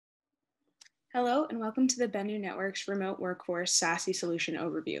Hello and welcome to the Benu Networks Remote Workforce SASE Solution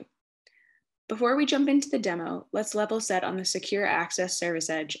Overview. Before we jump into the demo, let's level set on the Secure Access Service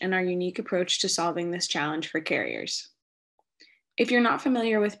Edge and our unique approach to solving this challenge for carriers. If you're not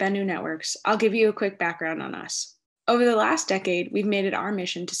familiar with Benu Networks, I'll give you a quick background on us. Over the last decade, we've made it our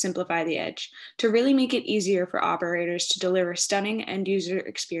mission to simplify the edge, to really make it easier for operators to deliver stunning end-user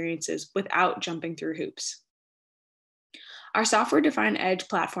experiences without jumping through hoops. Our software-defined edge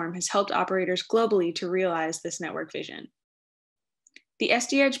platform has helped operators globally to realize this network vision. The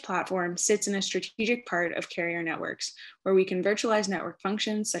SD Edge platform sits in a strategic part of carrier networks, where we can virtualize network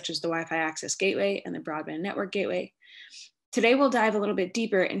functions such as the Wi-Fi access gateway and the broadband network gateway. Today, we'll dive a little bit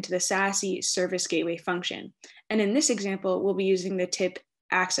deeper into the SASE service gateway function. And in this example, we'll be using the TIP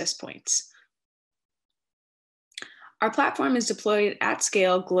access points. Our platform is deployed at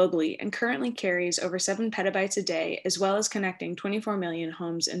scale globally and currently carries over 7 petabytes a day, as well as connecting 24 million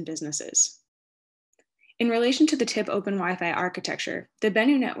homes and businesses. In relation to the TIP OpenWiFi architecture, the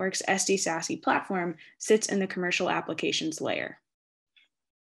Benu Networks SD SASE platform sits in the commercial applications layer.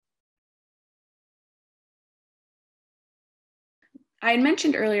 I had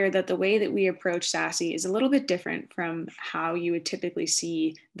mentioned earlier that the way that we approach SASE is a little bit different from how you would typically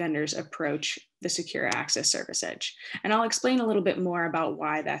see vendors approach the secure access service edge. And I'll explain a little bit more about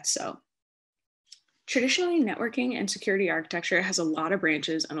why that's so. Traditionally, networking and security architecture has a lot of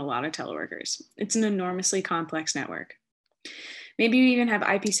branches and a lot of teleworkers. It's an enormously complex network. Maybe you even have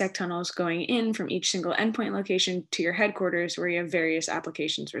IPsec tunnels going in from each single endpoint location to your headquarters where you have various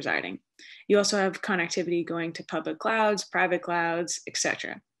applications residing. You also have connectivity going to public clouds, private clouds,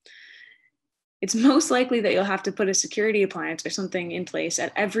 etc. It's most likely that you'll have to put a security appliance or something in place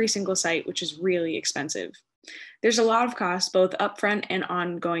at every single site, which is really expensive. There's a lot of costs, both upfront and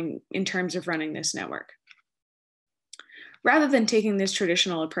ongoing, in terms of running this network. Rather than taking this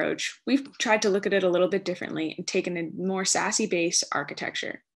traditional approach, we've tried to look at it a little bit differently and taken a more SASE-based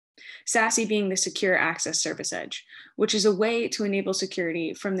architecture. SASE being the Secure Access Service Edge, which is a way to enable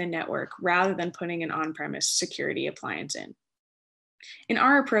security from the network rather than putting an on-premise security appliance in. In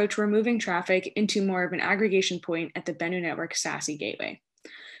our approach, we're moving traffic into more of an aggregation point at the Benu Network SASE gateway.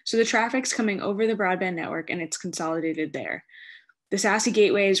 So the traffic's coming over the broadband network and it's consolidated there. The SASE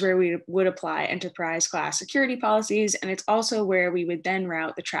gateway is where we would apply enterprise class security policies, and it's also where we would then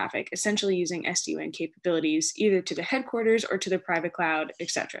route the traffic, essentially using SD-WAN capabilities, either to the headquarters or to the private cloud,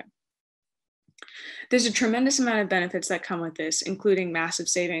 etc. There's a tremendous amount of benefits that come with this, including massive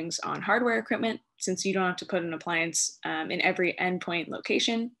savings on hardware equipment, since you don't have to put an appliance in every endpoint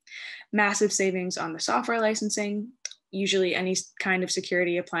location, massive savings on the software licensing. Usually any kind of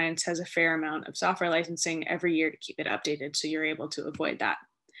security appliance has a fair amount of software licensing every year to keep it updated, so you're able to avoid that.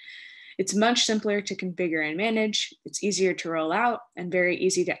 It's much simpler to configure and manage, it's easier to roll out, and very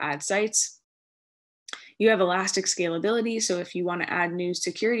easy to add sites. You have elastic scalability, so if you want to add new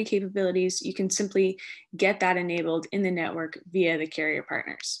security capabilities, you can simply get that enabled in the network via the carrier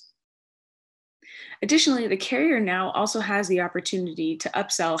partners. Additionally, the carrier now also has the opportunity to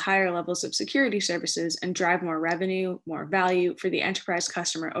upsell higher levels of security services and drive more revenue, more value for the enterprise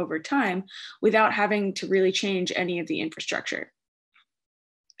customer over time without having to really change any of the infrastructure.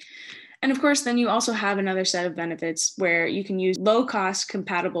 And of course, then you also have another set of benefits where you can use low-cost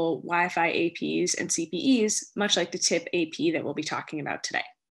compatible Wi-Fi APs and CPEs, much like the TIP AP that we'll be talking about today.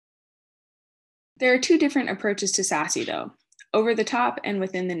 There are two different approaches to SASE though, over the top and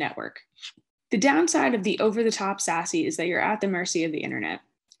within the network. The downside of the over-the-top SASE is that you're at the mercy of the internet.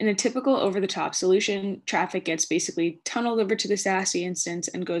 In a typical over-the-top solution, traffic gets basically tunneled over to the SASE instance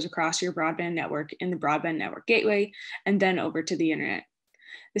and goes across your broadband network in the broadband network gateway and then over to the internet.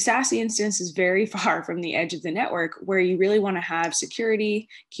 The SASE instance is very far from the edge of the network where you really want to have security,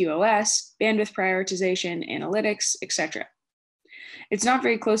 QoS, bandwidth prioritization, analytics, etc. It's not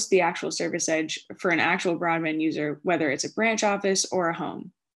very close to the actual service edge for an actual broadband user, whether it's a branch office or a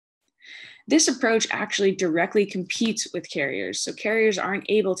home. This approach actually directly competes with carriers, so carriers aren't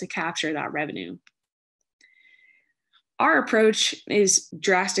able to capture that revenue. Our approach is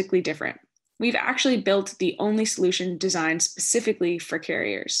drastically different. We've actually built the only solution designed specifically for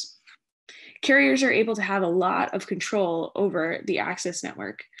carriers. Carriers are able to have a lot of control over the access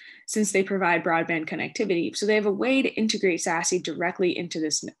network since they provide broadband connectivity, so they have a way to integrate SASE directly into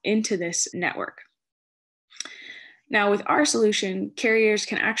this network. Now, with our solution, carriers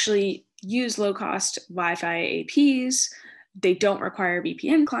can actually use low-cost Wi-Fi APs. They don't require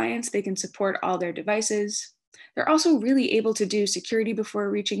VPN clients. They can support all their devices. They're also really able to do security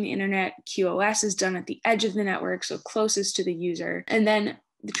before reaching the internet. QoS is done at the edge of the network, so closest to the user. And then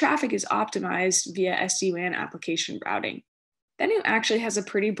the traffic is optimized via SD-WAN application routing. Benu actually has a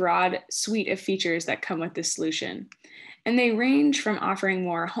pretty broad suite of features that come with this solution. And they range from offering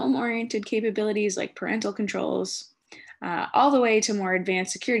more home-oriented capabilities like parental controls, all the way to more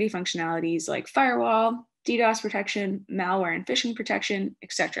advanced security functionalities like firewall, DDoS protection, malware and phishing protection,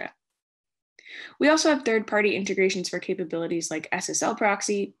 etc. We also have third-party integrations for capabilities like SSL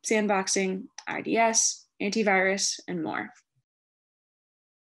proxy, sandboxing, IDS, antivirus, and more.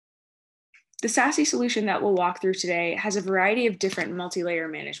 The SASE solution that we'll walk through today has a variety of different multi-layer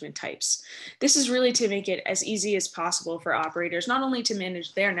management types. This is really to make it as easy as possible for operators, not only to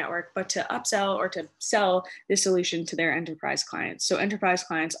manage their network, but to upsell or to sell this solution to their enterprise clients. So enterprise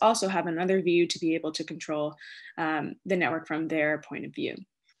clients also have another view to be able to control the network from their point of view.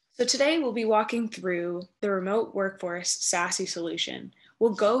 So today we'll be walking through the remote workforce SASE solution.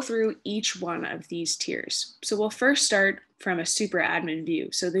 We'll go through each one of these tiers. So we'll first start from a super admin view,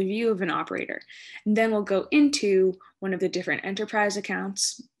 so the view of an operator. And then we'll go into one of the different enterprise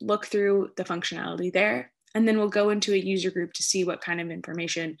accounts, look through the functionality there, and then we'll go into a user group to see what kind of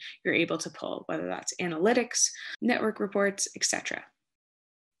information you're able to pull, whether that's analytics, network reports, etc.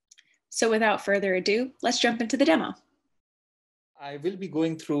 So without further ado, let's jump into the demo. I will be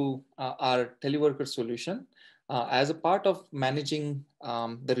going through our teleworker solution. As a part of managing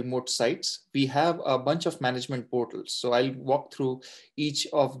the remote sites, we have a bunch of management portals. So I'll walk through each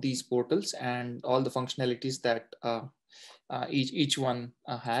of these portals and all the functionalities that each one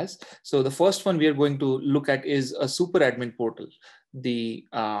has. So the first one we are going to look at is a super admin portal. The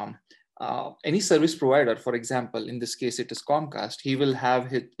any service provider, for example, in this case it is Comcast, he will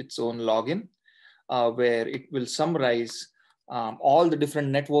have its own login where it will summarize all the different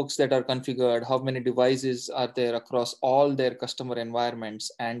networks that are configured, how many devices are there across all their customer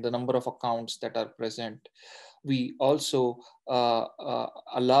environments, and the number of accounts that are present. We also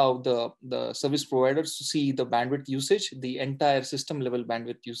allow the service providers to see the bandwidth usage, the entire system level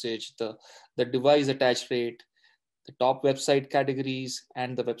bandwidth usage, the device attach rate, the top website categories,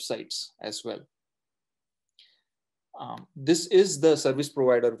 and the websites as well. This is the service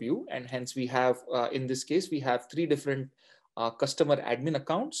provider view, and hence we have, in this case, we have three different customer admin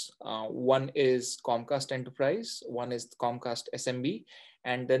accounts. One is Comcast Enterprise, one is Comcast SMB,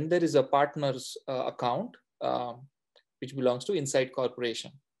 and then there is a partners account which belongs to Inside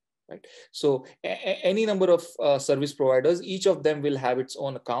Corporation. Right? So any number of service providers, each of them will have its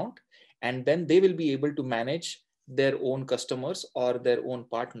own account, and then they will be able to manage their own customers or their own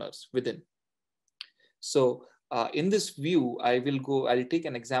partners within. So in this view, I'll take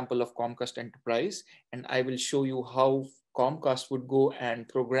an example of Comcast Enterprise, and I will show you how Comcast would go and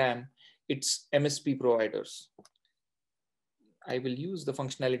program its MSP providers. I will use the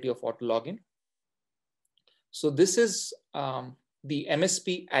functionality of auto login. So this is the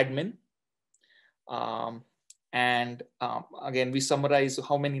MSP admin. Again, we summarize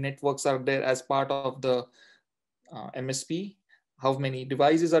how many networks are there as part of the MSP, how many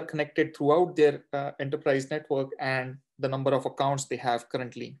devices are connected throughout their enterprise network, and the number of accounts they have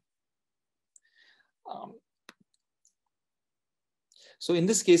currently. So in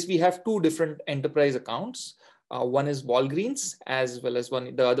this case, we have two different enterprise accounts. One is Walgreens, as well as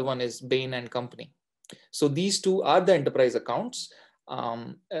the other one is Bain and Company. So these two are the enterprise accounts.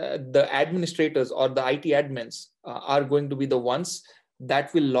 The administrators or the IT admins are going to be the ones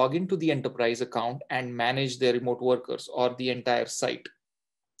that will log into the enterprise account and manage their remote workers or the entire site.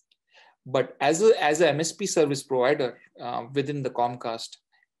 But as a MSP service provider within the Comcast,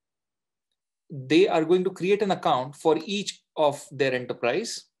 they are going to create an account for each of their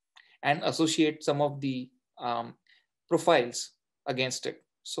enterprise and associate some of the profiles against it.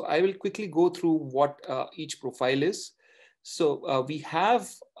 So I will quickly go through what each profile is. So we have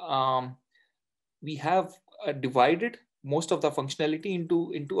divided most of the functionality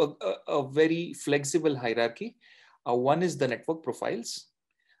into a very flexible hierarchy. One is the network profiles.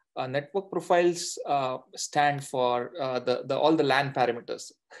 Network profiles stand for all the LAN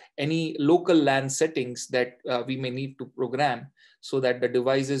parameters, any local LAN settings that we may need to program so that the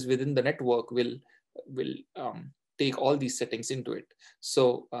devices within the network will take all these settings into it.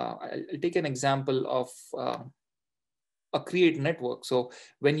 So I'll take an example of a create network. So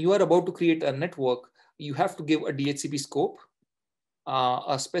when you are about to create a network, you have to give a DHCP scope,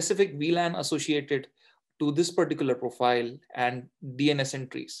 a specific VLAN associated to this particular profile, and DNS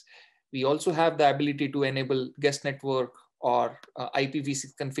entries. We also have the ability to enable guest network or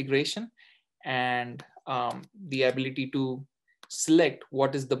IPv6 configuration, and the ability to select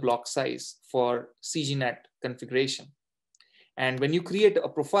what is the block size for CGNAT configuration. And when you create a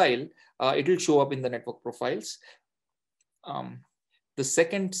profile, it will show up in the network profiles. The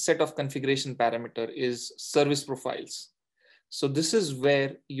second set of configuration parameter is service profiles. So this is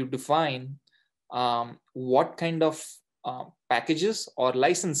where you define what kind of packages or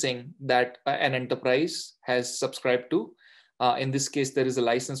licensing that an enterprise has subscribed to. In this case, there is a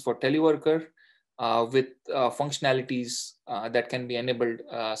license for teleworker with functionalities that can be enabled,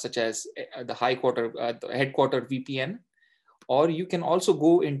 such as the headquarter VPN. Or you can also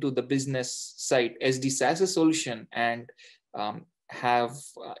go into the business site SD SASE solution and have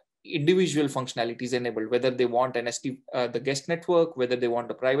individual functionalities enabled, whether they want an the guest network, whether they want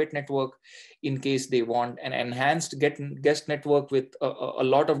a private network, in case they want an enhanced guest network with a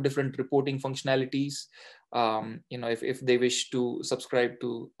lot of different reporting functionalities. If they wish to subscribe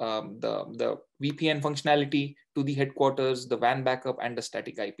to the VPN functionality to the headquarters, the WAN backup, and the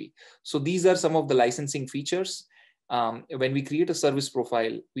static IP. So these are some of the licensing features. When we create a service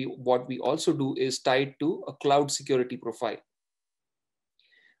profile, what we also do is tie it to a cloud security profile.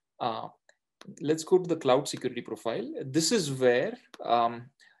 Let's go to the cloud security profile. This is where an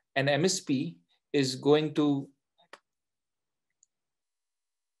MSP is going to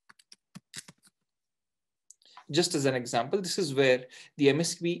just as an example, this is where the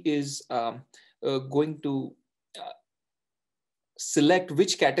MSP is going to select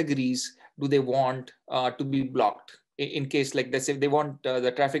which categories do they want to be blocked. In case, like, let's say they want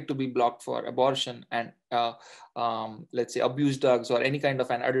the traffic to be blocked for abortion and let's say abused dogs or any kind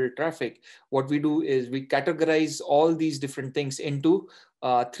of an adult traffic, what we do is we categorize all these different things into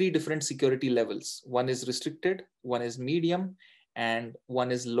 3 different security levels. One is restricted, one is medium, and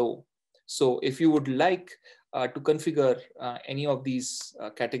one is low. So if you would like to configure any of these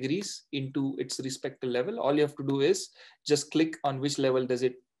categories into its respective level, all you have to do is just click on which level does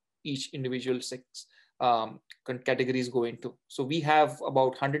it each individual categories go into. So we have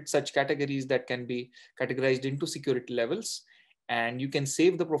about 100 such categories that can be categorized into security levels, and you can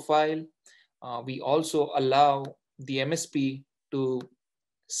save the profile. We also allow the MSP to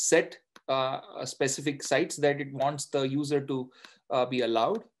set specific sites that it wants the user to be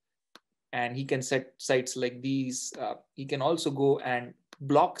allowed, and he can set sites like these. He can also go and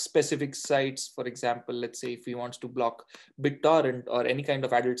block specific sites. For example, let's say if he wants to block BitTorrent or any kind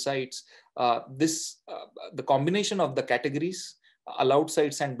of adult sites, the combination of the categories, allowed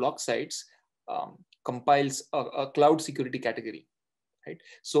sites and block sites, compiles a cloud security category, right?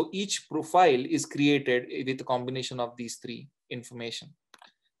 So each profile is created with a combination of these 3 information.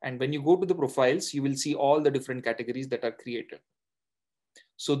 And when you go to the profiles, you will see all the different categories that are created.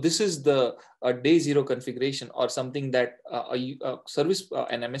 So this is the day 0 configuration, or something that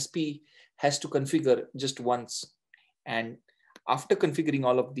an MSP has to configure just once. And after configuring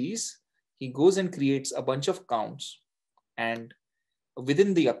all of these, he goes and creates a bunch of accounts. And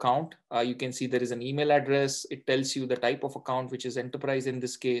within the account, you can see there is an email address. It tells you the type of account, which is enterprise in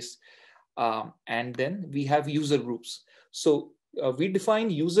this case. And then we have user groups. So we define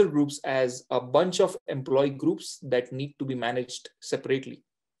user groups as a bunch of employee groups that need to be managed separately.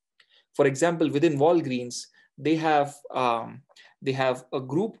 For example, within Walgreens, they have a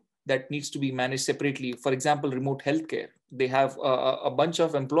group that needs to be managed separately. For example, remote healthcare, they have a bunch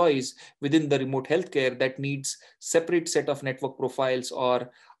of employees within the remote healthcare that needs separate set of network profiles, or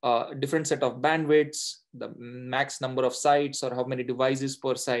different set of bandwidths, the max number of sites, or how many devices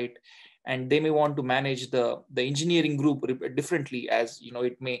per site. And they may want to manage the engineering group differently, as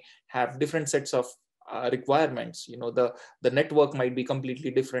it may have different sets of requirements. The network might be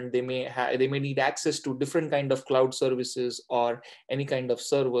completely different. They may need access to different kind of cloud services or any kind of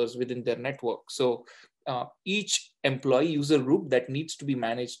servers within their network. So each employee user group that needs to be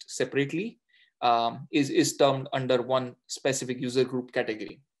managed separately is termed under one specific user group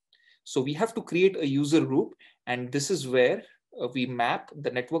category. So we have to create a user group, and this is where we map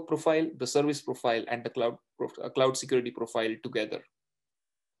the network profile, the service profile, and the cloud security profile together.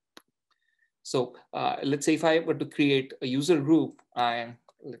 So let's say if I were to create a user group,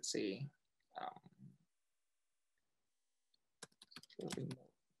 let's say,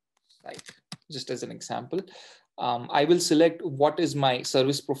 just as an example, I will select what is my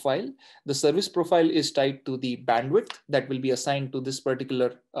service profile. The service profile is tied to the bandwidth that will be assigned to this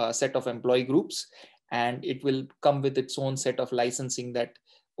particular set of employee groups, and it will come with its own set of licensing that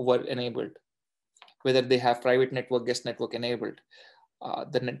were enabled, whether they have private network, guest network enabled.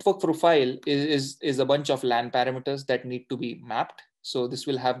 The network profile is a bunch of LAN parameters that need to be mapped. So this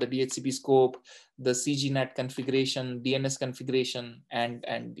will have the DHCP scope, the CGNAT configuration, DNS configuration,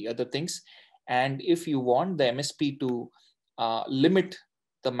 and the other things. And if you want the MSP to limit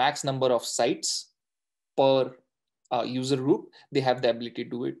the max number of sites per user group, they have the ability to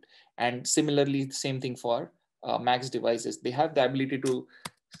do it. And similarly, the same thing for max devices. They have the ability to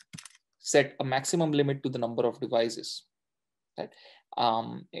set a maximum limit to the number of devices.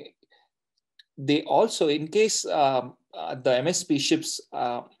 Right? They also, in case the MSP ships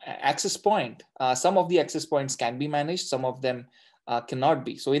access point, some of the access points can be managed, some of them cannot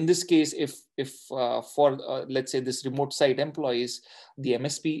be. So in this case, if for let's say this remote site employees, the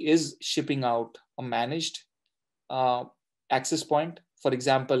MSP is shipping out a managed access point, for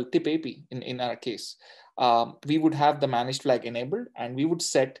example, TIP AP in our case, we would have the managed flag enabled, and we would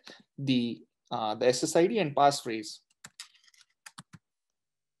set the SSID and passphrase.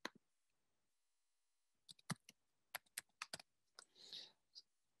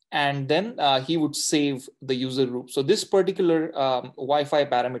 And then he would save the user group. So this particular Wi-Fi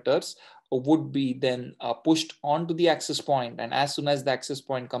parameters would be then pushed onto the access point. And as soon as the access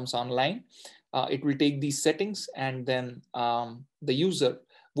point comes online, it will take these settings, and then the user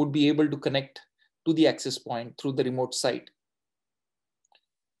would be able to connect to the access point through the remote site.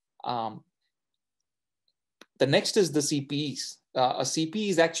 The next is the CPEs. A CPE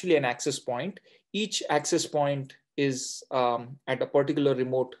is actually an access point. Each access point is at a particular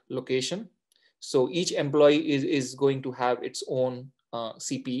remote location. So each employee is going to have its own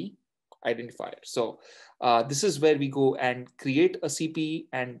CPE identifier. So this is where we go and create a CPE.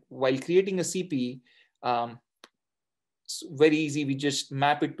 And while creating a CPE, it's very easy. We just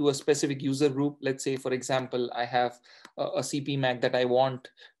map it to a specific user group. Let's say, for example, I have a CPE MAC that I want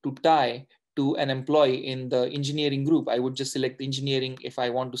to tie to an employee in the engineering group. I would just select engineering. If I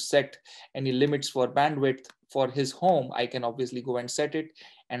want to set any limits for bandwidth for his home, I can obviously go and set it,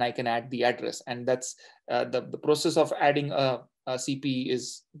 and I can add the address. And that's the process of adding a CPE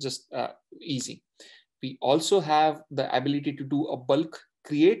is just easy. We also have the ability to do a bulk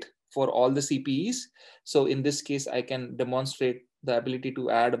create for all the CPEs. So in this case, I can demonstrate the ability to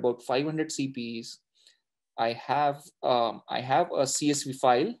add about 500 CPEs. I have a CSV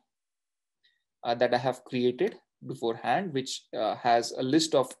file that I have created beforehand, which has a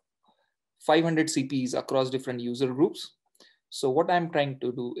list of 500 CPEs across different user groups. So what I'm trying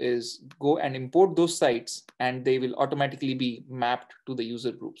to do is go and import those sites, and they will automatically be mapped to the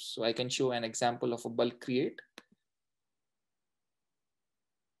user groups. So I can show an example of a bulk create.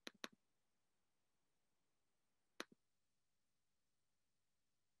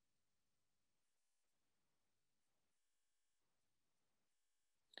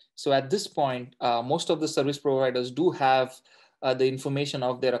 So at this point, most of the service providers do have the information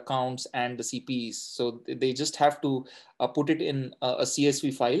of their accounts and the CPEs. So they just have to put it in a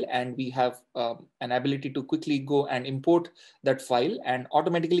CSV file, and we have an ability to quickly go and import that file and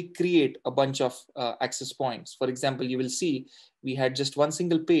automatically create a bunch of access points. For example, you will see we had just one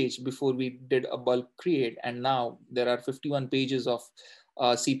single page before we did a bulk create, and now there are 51 pages of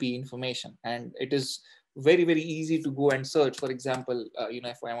CPE information, and it is very, very easy to go and search. For example,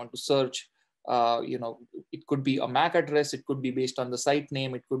 if I want to search, it could be a MAC address, it could be based on the site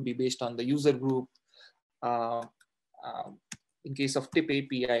name, it could be based on the user group. In case of TIP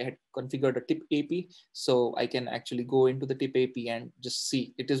AP, I had configured a TIP AP, so I can actually go into the TIP AP and just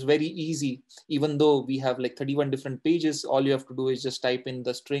see. It is very easy. Even though we have like 31 different pages, all you have to do is just type in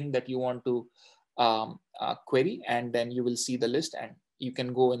the string that you want to query, and then you will see the list, and you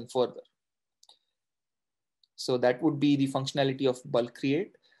can go in further. So that would be the functionality of bulk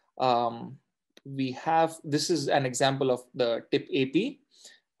create. This is an example of the TIP AP.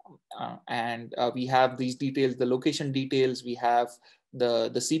 And we have these details, the location details. We have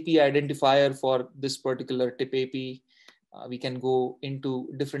the CP identifier for this particular TIP AP. We can go into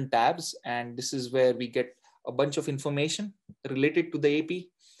different tabs, and this is where we get a bunch of information related to the AP.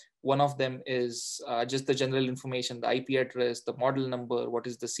 One of them is just the general information, the IP address, the model number, what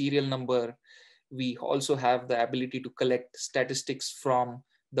is the serial number. We also have the ability to collect statistics from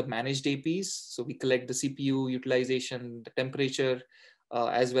the managed APs. So we collect the CPU utilization, the temperature,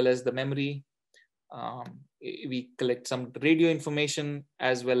 as well as the memory. We collect some radio information,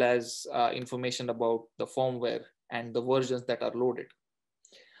 as well as information about the firmware and the versions that are loaded.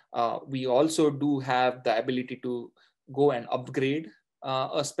 We also do have the ability to go and upgrade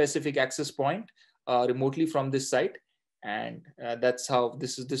a specific access point remotely from this site. And that's how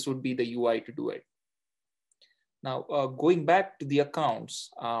this would be the UI to do it. Now, going back to the accounts,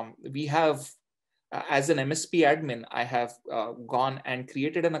 we have, as an MSP admin, I have gone and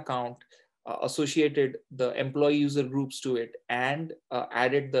created an account, associated the employee user groups to it, and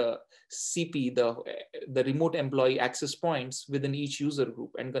added the CP, the remote employee access points within each user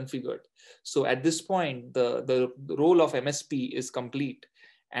group and configured. So at this point, the role of MSP is complete.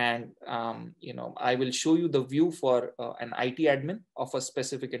 And I will show you the view for an IT admin of a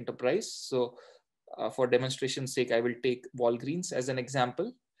specific enterprise. So for demonstration's sake, I will take Walgreens as an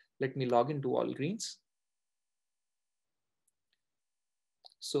example. Let me log into Walgreens.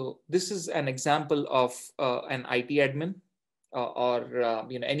 So this is an example of an IT admin or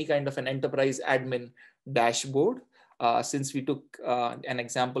any kind of an enterprise admin dashboard. Since we took an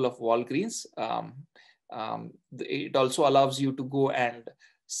example of Walgreens, it also allows you to go and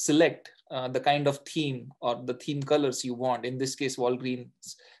select the kind of theme or the theme colors you want. In this case,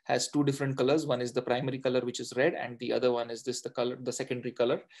 Walgreens has two different colors. One is the primary color, which is red, and the other one is the secondary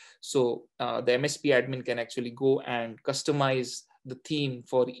color. So the MSP admin can actually go and customize the theme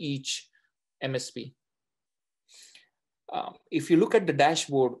for each MSP. If you look at the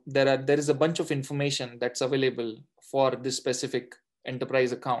dashboard, there is a bunch of information that's available for this specific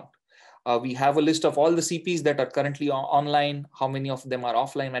enterprise account. We have a list of all the CPs that are currently online, how many of them are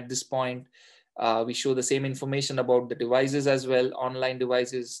offline at this point. We show the same information about the devices as well, online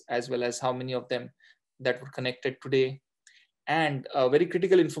devices, as well as how many of them that were connected today. And very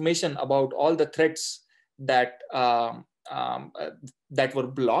critical information about all the threats that that were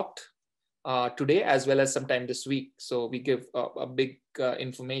blocked today, as well as sometime this week. So we give a big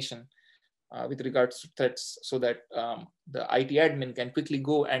information with regards to threats, so that the IT admin can quickly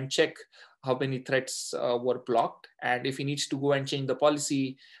go and check how many threats were blocked. And if he needs to go and change the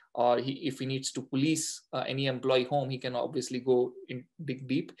policy, or if he needs to police any employee home, he can obviously go in, dig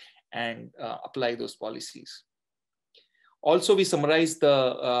deep and apply those policies. Also, we summarize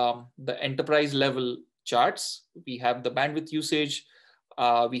the enterprise level charts. We have the bandwidth usage,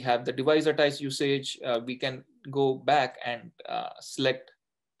 we have the device attached usage. We can go back and select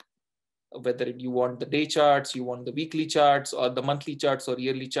whether you want the day charts, you want the weekly charts, or the monthly charts, or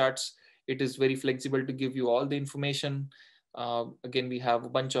yearly charts. It is very flexible to give you all the information. Again, we have a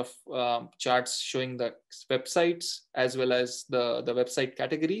bunch of charts showing the websites as well as the website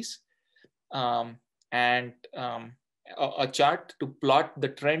categories, and a chart to plot the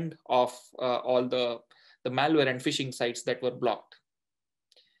trend of all the malware and phishing sites that were blocked.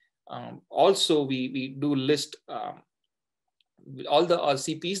 Also, we do list all the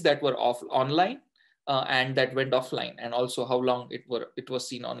CPs that were online and that went offline, and also how long it was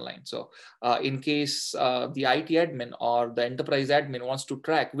seen online. So in case the IT admin or the enterprise admin wants to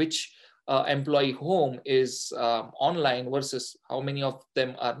track which employee home is online versus how many of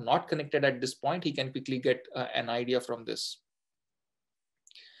them are not connected at this point, he can quickly get an idea from this.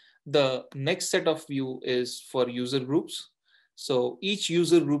 The next set of view is for user groups. So each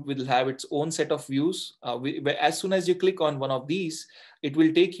user group will have its own set of views. As soon as you click on one of these, it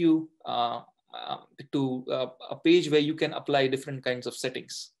will take you to a page where you can apply different kinds of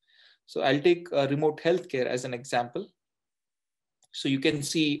settings. So I'll take remote healthcare as an example. So you can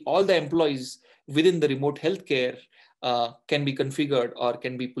see all the employees within the remote healthcare can be configured or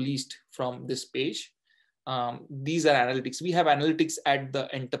can be policed from this page. These are analytics. We have analytics at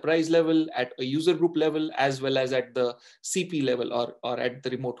the enterprise level, at a user group level, as well as at the CP level or at the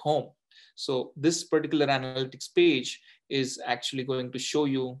remote home. So this particular analytics page is actually going to show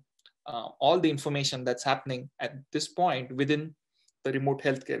you all the information that's happening at this point within the remote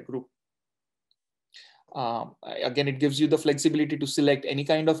healthcare group. Again, it gives you the flexibility to select any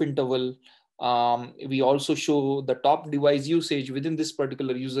kind of interval. We also show the top device usage within this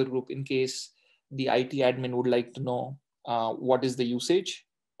particular user group in case the IT admin would like to know what is the usage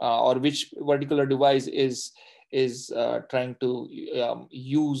or which particular device is trying to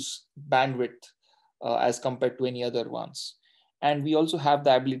use bandwidth as compared to any other ones. And we also have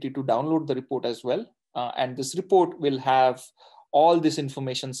the ability to download the report as well. And this report will have all this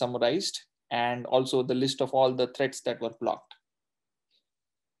information summarized and also the list of all the threats that were blocked.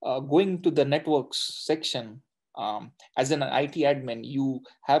 Going to the networks section, as an IT admin, you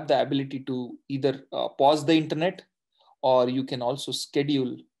have the ability to either pause the internet, or you can also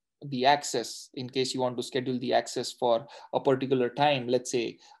schedule the access in case you want to schedule the access for a particular time. Let's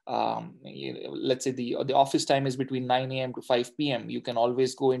say the office time is between 9 a.m. to 5 p.m. You can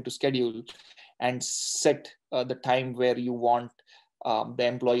always go into schedule and set the time where you want the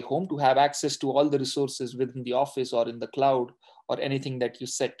employee home to have access to all the resources within the office or in the cloud or anything that you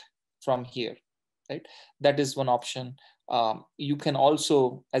set from here. Right? That is one option. You can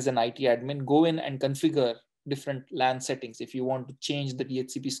also, as an IT admin, go in and configure different LAN settings. If you want to change the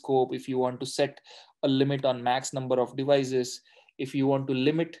DHCP scope, if you want to set a limit on max number of devices, if you want to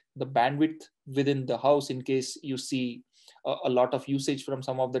limit the bandwidth within the house in case you see a lot of usage from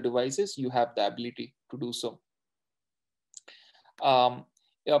some of the devices, you have the ability to do so.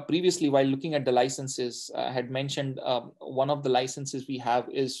 Previously, while looking at the licenses, I had mentioned one of the licenses we have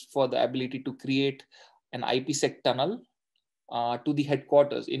is for the ability to create an IPsec tunnel to the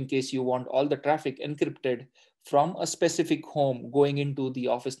headquarters in case you want all the traffic encrypted from a specific home going into the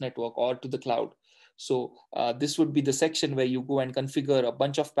office network or to the cloud. So this would be the section where you go and configure a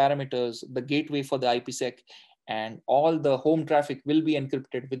bunch of parameters, the gateway for the IPsec, and all the home traffic will be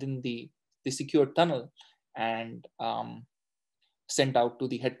encrypted within the secure tunnel and sent out to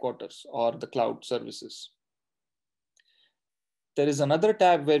the headquarters or the cloud services. There is another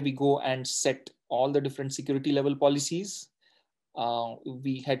tab where we go and set all the different security level policies.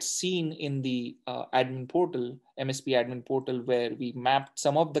 We had seen in the admin portal, MSP admin portal, where we mapped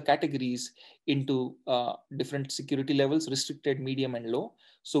some of the categories into different security levels, restricted, medium, and low.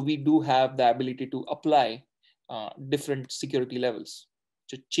 So we do have the ability to apply different security levels,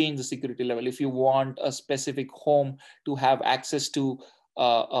 to change the security level. If you want a specific home to have access to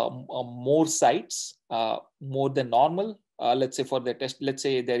more sites, more than normal, let's say for the test, let's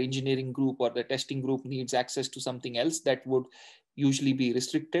say their engineering group or the testing group needs access to something else that would usually be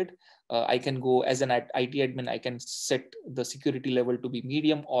restricted. I can go as an IT admin, I can set the security level to be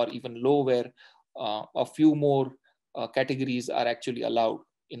medium or even low, where a few more categories are actually allowed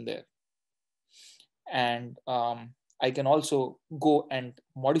in there. And I can also go and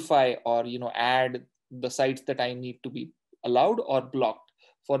modify or add the sites that I need to be allowed or blocked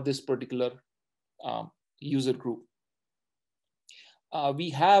for this particular user group. We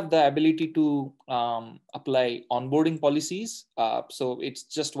have the ability to apply onboarding policies. So it's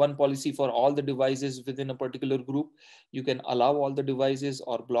just one policy for all the devices within a particular group. You can allow all the devices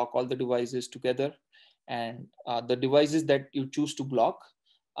or block all the devices together. And the devices that you choose to block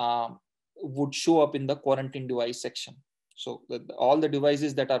would show up in the quarantine device section. So all the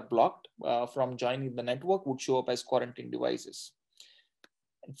devices that are blocked from joining the network would show up as quarantine devices.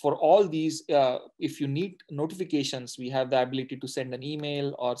 For all these, if you need notifications, we have the ability to send an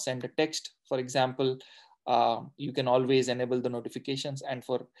email or send a text. For example, you can always enable the notifications, and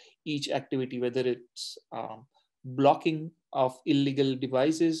for each activity, whether it's blocking of illegal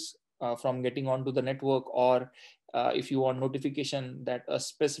devices from getting onto the network, or if you want notification that a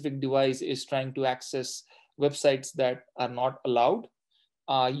specific device is trying to access websites that are not allowed,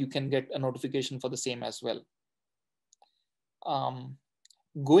 you can get a notification for the same as well.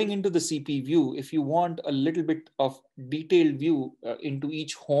 Going into the CP view, if you want a little bit of detailed view into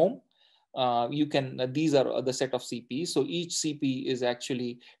each home, you can, these are the set of CPs. So each CP is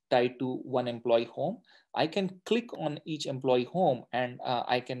actually tied to one employee home. I can click on each employee home and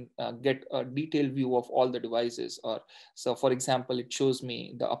I can get a detailed view of all the devices. Or so, for example, it shows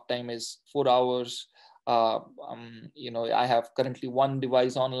me the uptime is 4 hours. I have currently one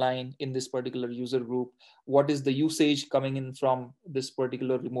device online in this particular user group. What is the usage coming in from this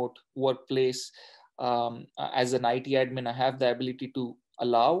particular remote workplace? As an IT admin, I have the ability to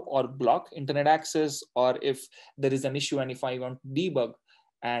allow or block internet access, or if there is an issue and if I want to debug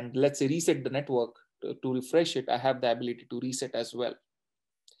and let's say reset the network to refresh it, I have the ability to reset as well.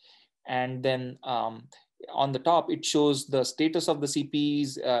 And then on the top, it shows the status of the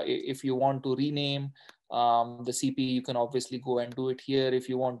CPs. If you want to rename the CP, you can obviously go and do it here. If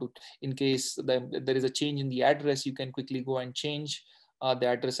you want to, in case there is a change in the address, you can quickly go and change the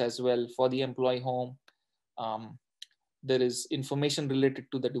address as well for the employee home. There is information related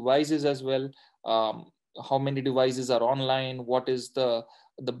to the devices as well. How many devices are online? What is the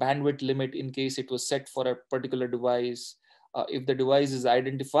bandwidth limit in case it was set for a particular device? If the device is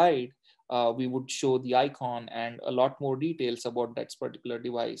identified, we would show the icon and a lot more details about that particular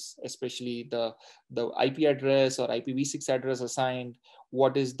device, especially the IP address or IPv6 address assigned.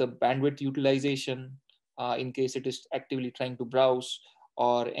 What is the bandwidth utilization in case it is actively trying to browse,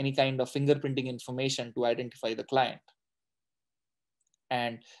 or any kind of fingerprinting information to identify the client.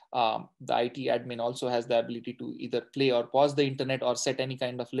 And the IT admin also has the ability to either play or pause the internet or set any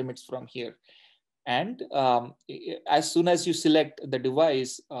kind of limits from here. And as soon as you select the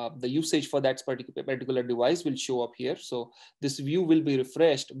device, the usage for that particular device will show up here. So this view will be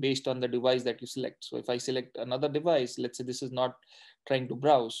refreshed based on the device that you select. So if I select another device, let's say this is not trying to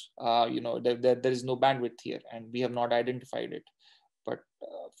browse, there is no bandwidth here and we have not identified it. But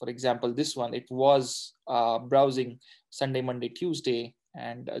for example, this one, it was browsing Sunday, Monday, Tuesday,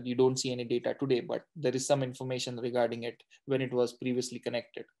 and you don't see any data today, but there is some information regarding it when it was previously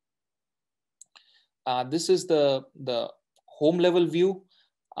connected. This is the home level view.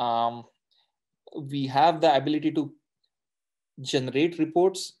 We have the ability to generate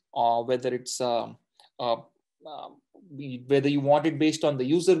reports, whether it's whether you want it based on the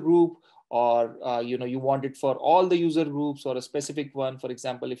user group, or you want it for all the user groups or a specific one. For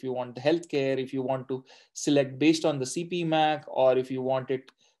example, if you want the healthcare, if you want to select based on the CP MAC, or if you want it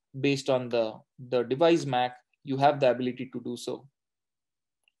based on the device MAC, you have the ability to do so.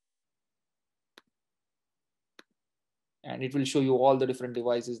 And it will show you all the different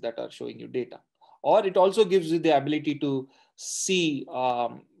devices that are showing you data. Or it also gives you the ability to see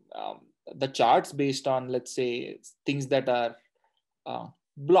the charts based on, let's say, things that are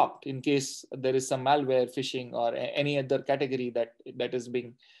blocked in case there is some malware, phishing, or any other category that is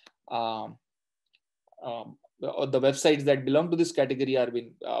being or the websites that belong to this category are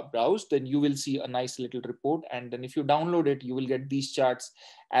being browsed, then you will see a nice little report. And then if you download it, you will get these charts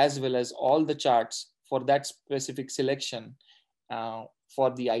as well as all the charts for that specific selection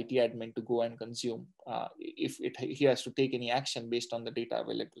for the IT admin to go and consume if he has to take any action based on the data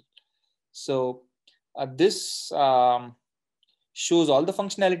available. So this shows all the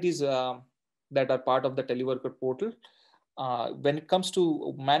functionalities that are part of the teleworker portal. When it comes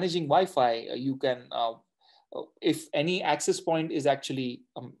to managing Wi-Fi, you can, if any access point is actually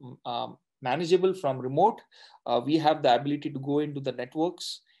manageable from remote, we have the ability to go into the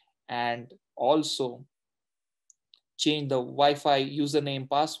networks and also change the Wi-Fi username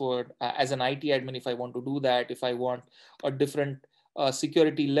password as an IT admin if I want to do that. If I want a different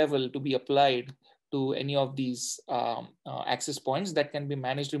security level to be applied to any of these access points that can be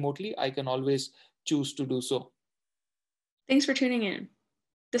managed remotely, I can always choose to do so. Thanks for tuning in.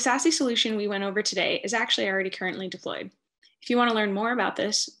 The SASE solution we went over today is actually already currently deployed. If you want to learn more about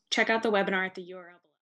this, check out the webinar at the URL.